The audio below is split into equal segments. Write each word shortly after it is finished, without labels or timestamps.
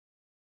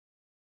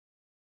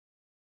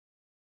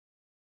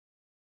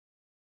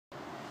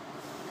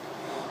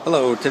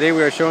Hello, today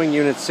we are showing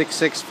Unit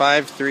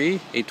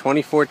 6653, a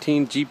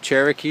 2014 Jeep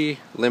Cherokee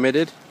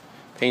Limited,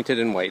 painted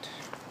in white.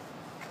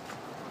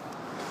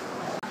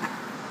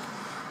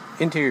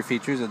 Interior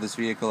features of this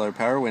vehicle are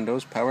power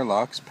windows, power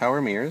locks,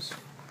 power mirrors,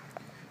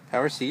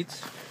 power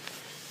seats,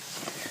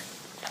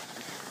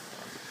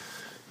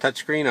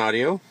 touchscreen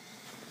audio,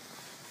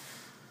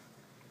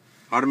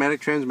 automatic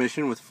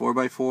transmission with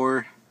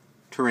 4x4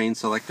 terrain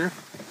selector,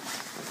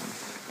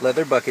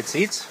 leather bucket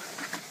seats,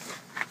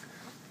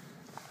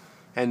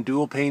 and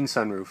dual pane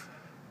sunroof.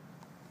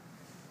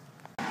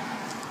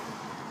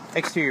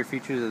 Exterior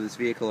features of this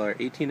vehicle are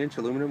 18-inch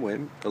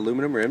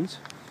aluminum rims,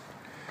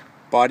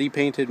 body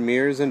painted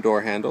mirrors and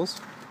door handles,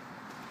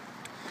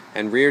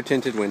 and rear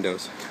tinted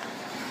windows.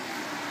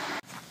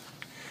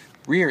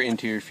 Rear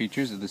interior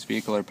features of this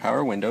vehicle are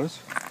power windows,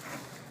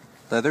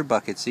 leather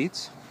bucket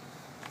seats,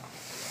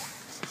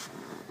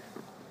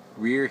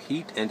 rear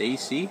heat and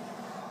AC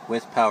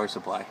with power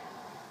supply.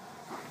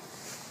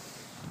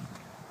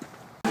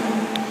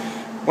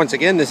 Once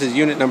again, this is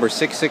unit number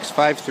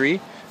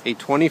 6653, a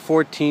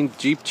 2014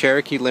 Jeep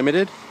Cherokee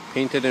Limited,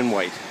 painted in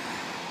white.